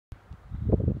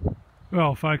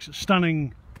Well folks,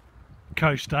 stunning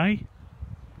coast day,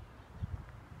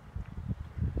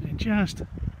 and just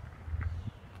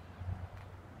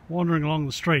wandering along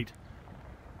the street.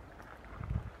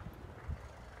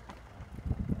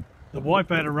 The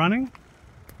whitebait are running,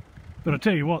 but I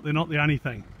tell you what, they're not the only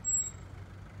thing.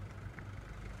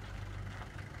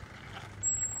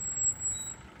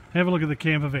 Have a look at the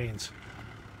camper vans.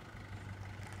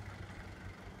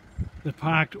 They're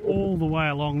parked all the way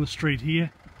along the street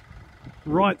here,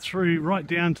 right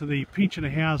down to the pensioner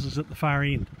houses at the far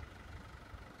end.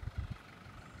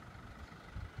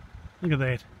 Look at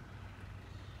that.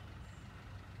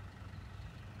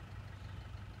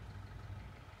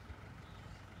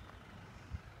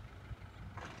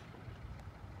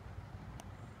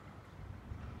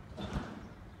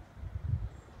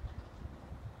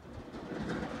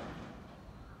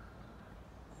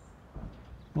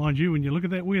 Mind you, when you look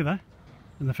at that weather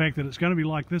and the fact that it's going to be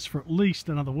like this for at least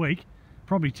another week,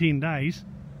 probably 10 days,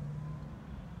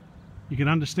 you can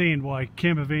understand why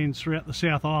camper vans throughout the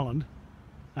South Island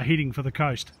are heading for the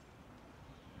coast.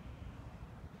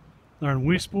 They're in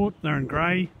Westport, they're in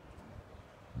Grey,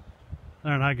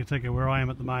 they're in Hokitika, where I am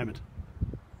at the moment.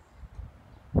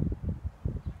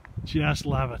 Just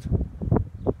love it.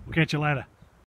 We'll catch you later.